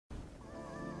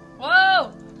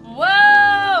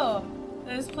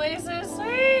places?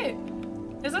 Sweet!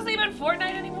 Is this even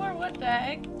Fortnite anymore? What the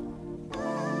heck?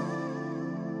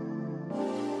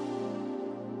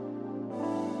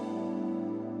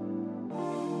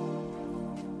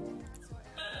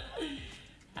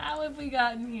 How have we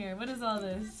gotten here? What is all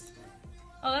this?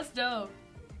 Oh, that's dope.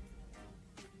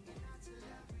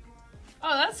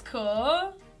 Oh, that's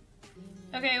cool.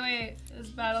 Okay, wait. This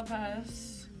battle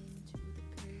pass.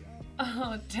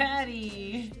 Oh,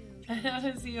 daddy. How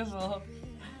does he evolve?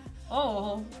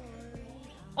 Oh.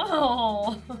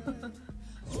 Oh.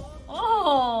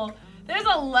 Oh. There's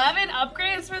 11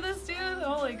 upgrades for this dude?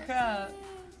 Holy crap.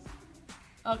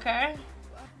 Okay.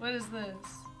 What is this?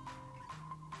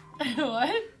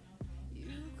 What?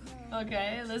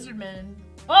 Okay, lizard man.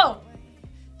 Oh!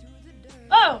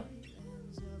 Oh!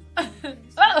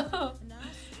 Oh!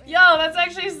 Yo, that's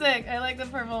actually sick. I like the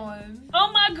purple one.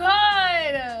 Oh my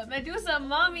god! Medusa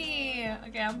mommy!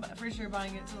 Okay, I'm for sure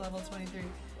buying it to level 23.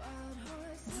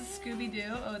 This is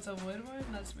Scooby-Doo. Oh, it's a wood one?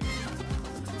 That's weird.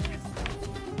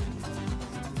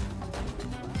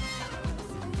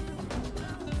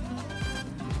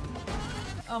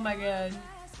 Oh my god.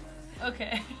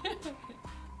 Okay.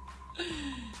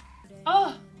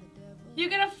 Oh! You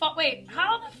get a wait,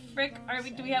 how the frick are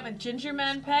we? Do we have a ginger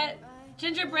man pet?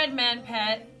 Gingerbread man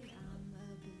pet?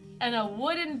 And a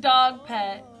wooden dog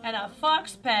pet? And a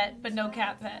fox pet, but no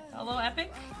cat pet. Hello,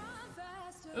 Epic?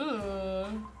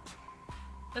 Ooh.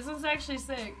 This one's actually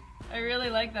sick. I really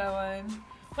like that one.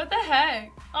 What the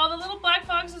heck? Oh, the little black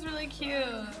fox is really cute.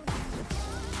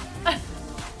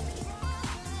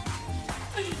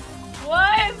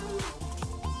 What?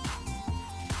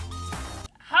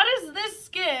 How does this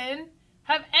skin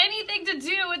have anything to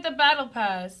do with the battle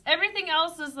pass? Everything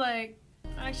else is like...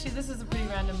 Actually, this is a pretty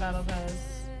random battle pass.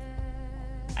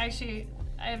 Actually,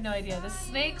 I have no idea. The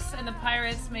snakes and the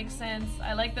pirates make sense.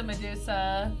 I like the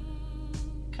Medusa.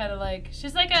 Kind of like...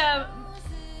 She's like a...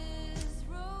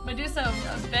 Medusa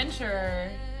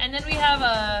adventurer. And then we have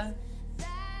a...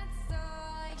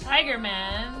 Tiger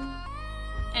Man.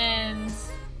 And...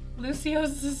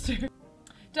 Lucio's sister.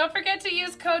 Don't forget to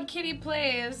use code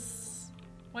KittyPlays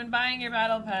when buying your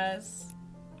battle pass.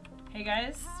 Hey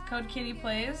guys, code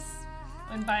KittyPlays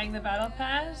when buying the battle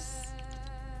pass.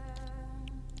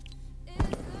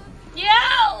 Yo!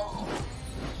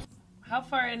 How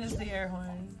far in is the air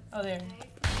horn? Oh, there.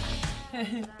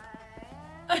 Hey!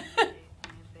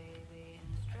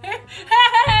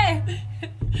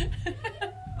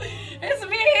 It's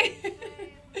me!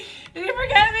 Did you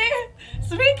forget me?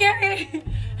 It's me, Gary!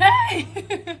 Hey!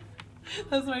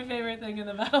 That's my favorite thing in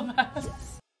the battle pass.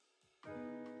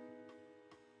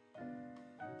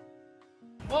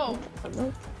 Whoa.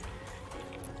 Hello?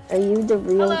 Are you the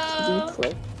real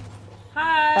KittyPlays?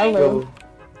 Hi. Hello.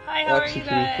 Hi, how are you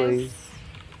guys? KittyPlays.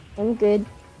 I'm good.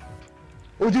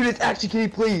 Oh dude, it's actually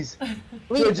KittyPlays.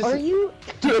 Wait, Dude, are you?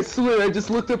 Dude, I swear, I just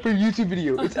looked up her YouTube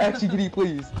video. It's actually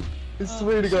KittyPlays. I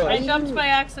swear to God. I jumped by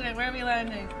accident. Where are we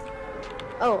landing?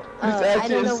 Oh, I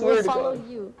don't know. We'll follow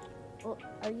you. Well,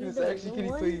 are you It's the actually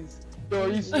real one? KittyPlays. No, are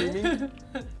you streaming?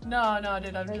 No,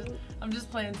 dude. I'm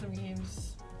just playing some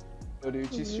games. Oh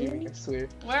dude, she's streaming, I swear.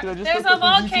 Where? Dude, I just There's looked a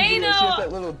up her YouTube video. She has volcano!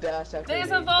 that little dash after There's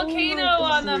her a name. volcano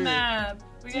on the map.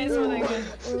 You guys were thinking.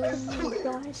 Oh my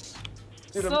gosh.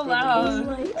 Dude, So I'm loud. Oh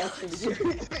my actually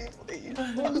KittyPlays.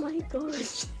 Oh my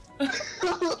gosh.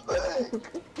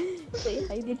 Say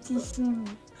hi to TC.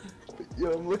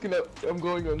 Yo, I'm looking up. I'm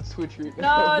going on Twitch right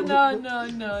now. No.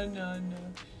 No.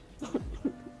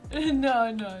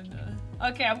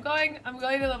 Okay, I'm going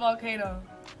to the volcano.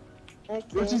 Okay.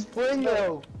 Yo, she's playing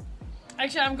now.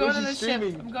 Actually, I'm going to the she's ship.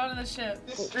 streaming. I'm going to the ship.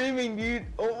 She's streaming, dude.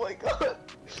 Oh my God.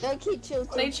 Okay, chill.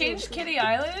 They changed Kitty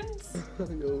Islands?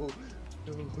 Yo.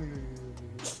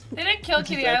 They didn't kill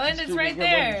Kitty Island, it's right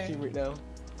there. Right now.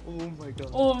 Oh my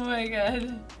God. Oh my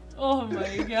god. Oh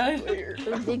my god.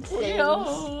 Big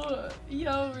fans.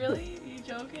 Yo, really? You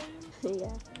joking?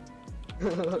 Yeah.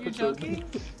 You're joking?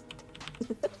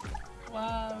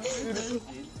 Wow.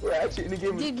 We're actually in a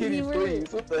game with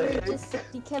KittyPlays. What the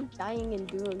heck? He kept dying in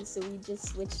duos, so we just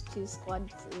switched to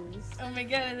squad teams. Oh my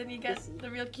god, and then you got the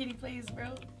real KittyPlays,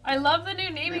 bro. I love the new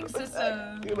naming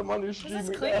system. Dude, I'm on your stream This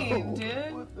is right clean, now.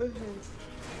 dude. What the heck?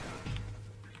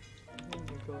 Oh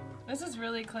my God. This is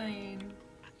really clean.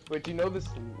 Wait, do you know this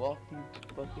walking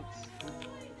buckets?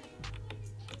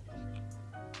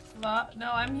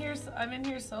 No, I'm in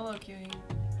here solo queuing.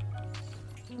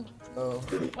 Oh.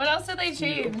 What else did they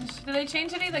change? Did they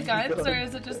change any of the guns, or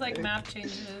is it just like map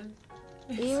changes?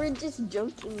 We were just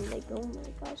joking, like, oh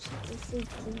my gosh, this is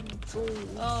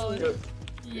KittyPlays. Oh, Yo,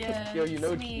 yeah. Yo, you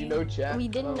know Jack? We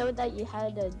didn't know that you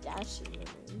had a dash in your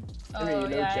name. Oh, you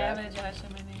know yeah, Jack? I have a dash in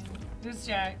my name. Who's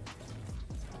Jack?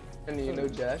 And you know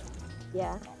Jack?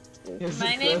 Yeah. Yes,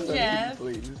 My name's Jeff.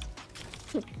 Please.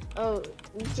 Oh,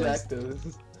 Jack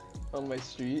does. On my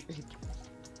street.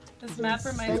 This map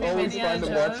reminds You me of always Indiana find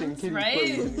him watching Jones, Kitty right?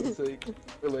 Plays, and he's like,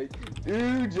 we're like,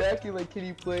 ooh, Jackie like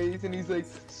Kitty Plays, and he's like,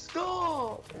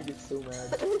 stop! And he gets so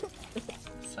mad.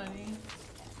 It's funny.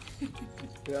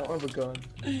 Yeah, I don't have a gun.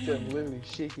 Dude, I'm literally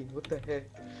shaking. What the heck?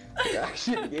 The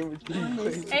action game with Kitty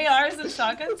Plays. ARs and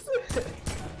shotguns?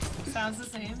 Sounds the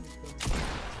same.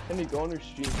 And you go on her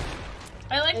stream.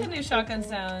 I like the new shotgun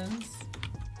sounds.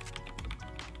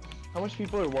 How much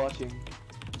people are watching?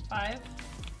 5?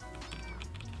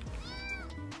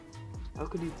 How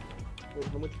could you? Wait,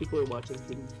 how much people are watching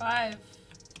Kitty? 5.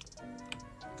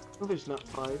 No, there's not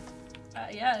 5.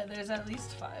 Yeah, there's at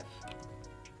least 5.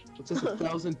 It says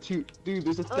 1,002. Dude,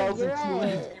 there's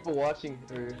 1,200 people watching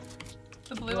her.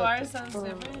 The blue R sounds Oh,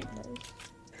 different.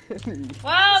 nice.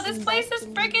 Wow, this place is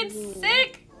freaking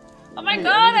sick! Oh my Hey,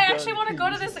 god, I I'm actually want to go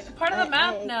to this part of the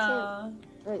map now.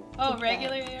 Right, Oh, take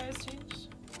regular that. ARs changed?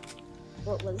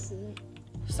 What was it?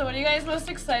 So what are you guys most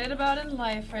excited about in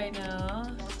life right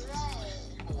now?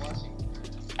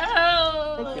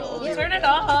 Oh, Yeah, turn it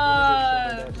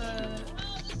off!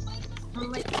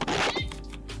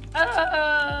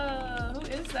 Oh, who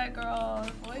is that girl?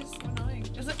 Her voice so annoying.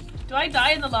 Is it? Do I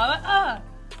die in the lava? Ah!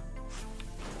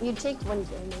 You take 1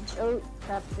 damage. Oh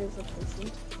crap, there's a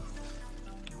person.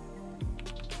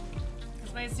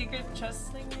 Is my secret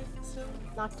chest thing still?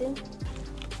 Knocked in.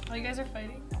 Oh, you guys are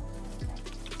fighting?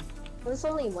 There's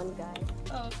only 1 guy.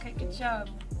 Oh, okay, good job.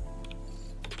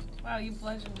 Wow, you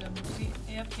bludgeoned him. Is he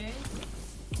AFK?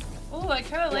 Oh, I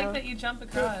kind of like No. that you jump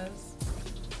across.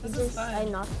 This is Just, I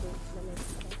fun. knocked him.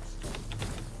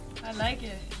 I like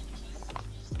it.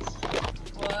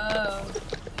 Whoa.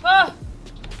 Oh!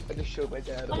 I just showed my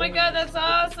dad. Oh my god, that's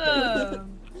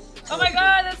awesome! Oh my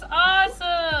god, that's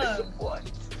awesome! What?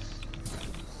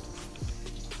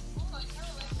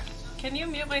 Can you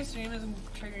mute my stream as I'm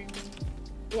triggering me?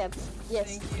 Yeah,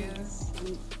 yes. Thank you. please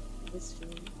mute this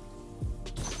stream.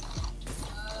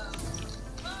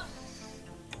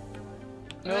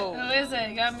 No. Who is it?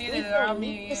 You got muted or I'll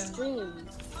mute the you. stream.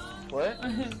 What?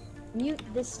 Mute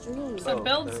the stream. So Oh,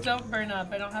 builds okay. don't burn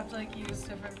up. I don't have to like use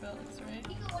different builds, right?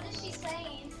 What is she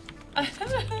saying?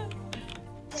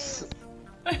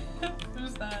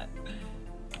 Who's that?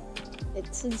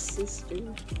 It's his sister.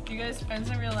 You guys friends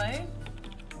in real life?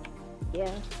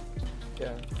 Yeah.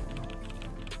 Yeah.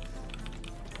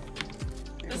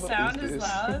 The What sound is this?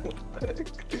 loud.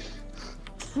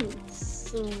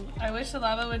 So I wish the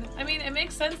lava would. I mean, it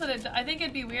makes sense that it. I think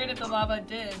it'd be weird if the lava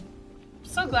did. I'm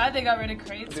so glad they got rid of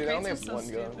crates. Dude, I only Crates have was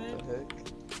so 1 gun. stupid. What the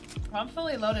heck? Well, I'm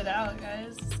fully loaded out,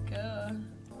 guys. Let's go.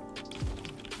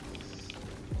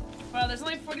 Wow, there's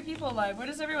only 40 people alive. Where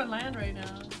does everyone land right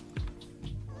now?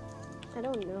 I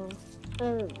don't know.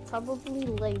 Probably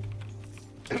like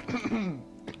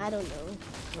I don't know.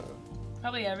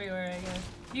 Probably everywhere, I guess.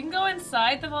 You can go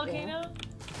inside the volcano?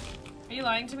 Are you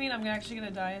lying to me and I'm actually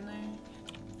gonna die in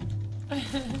there?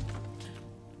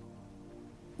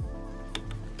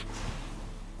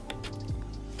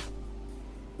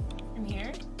 In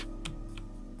here?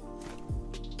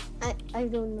 I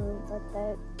don't know about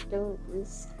that. Don't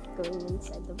risk going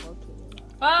inside the volcano.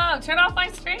 Whoa, turn off my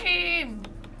stream!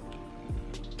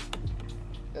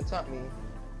 That's not me.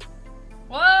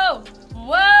 Whoa!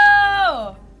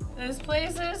 Whoa! This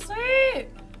place is sweet!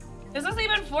 Is this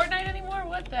even Fortnite anymore?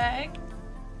 What the heck?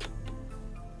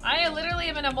 I literally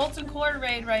am in a molten core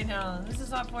raid right now. This is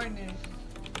not Fortnite.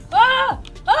 Ah!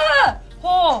 Ah!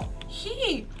 Oh!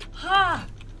 He! Ha!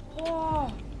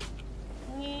 Oh!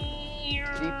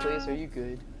 KittyPlays, are you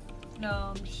good?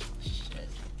 No, I'm shit.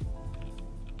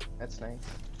 That's nice.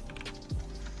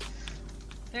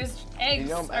 There's eggs. You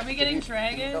know, Are we getting did you know-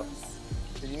 dragons?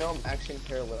 Did you know I'm action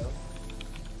parallel?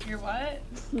 You're what?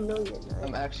 No, you're not.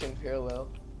 I'm action parallel.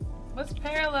 What's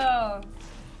parallel?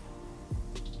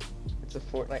 It's a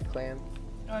Fortnite clan.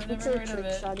 Oh, I've It's never a heard of trick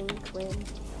it. shotting clan.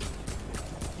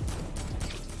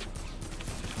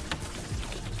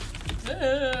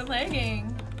 Ugh,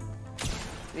 lagging.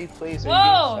 KittyPlays, Whoa!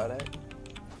 are you getting shot at?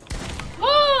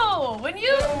 Whoa! When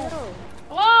you... No.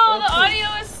 Whoa, the audio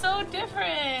is so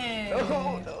different.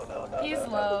 No, no, no, no. He's no,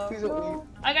 no, low. Please don't leave.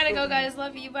 I gotta go, guys.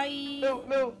 Love you. Bye. No,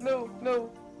 no, no, no.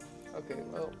 Okay,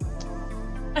 well.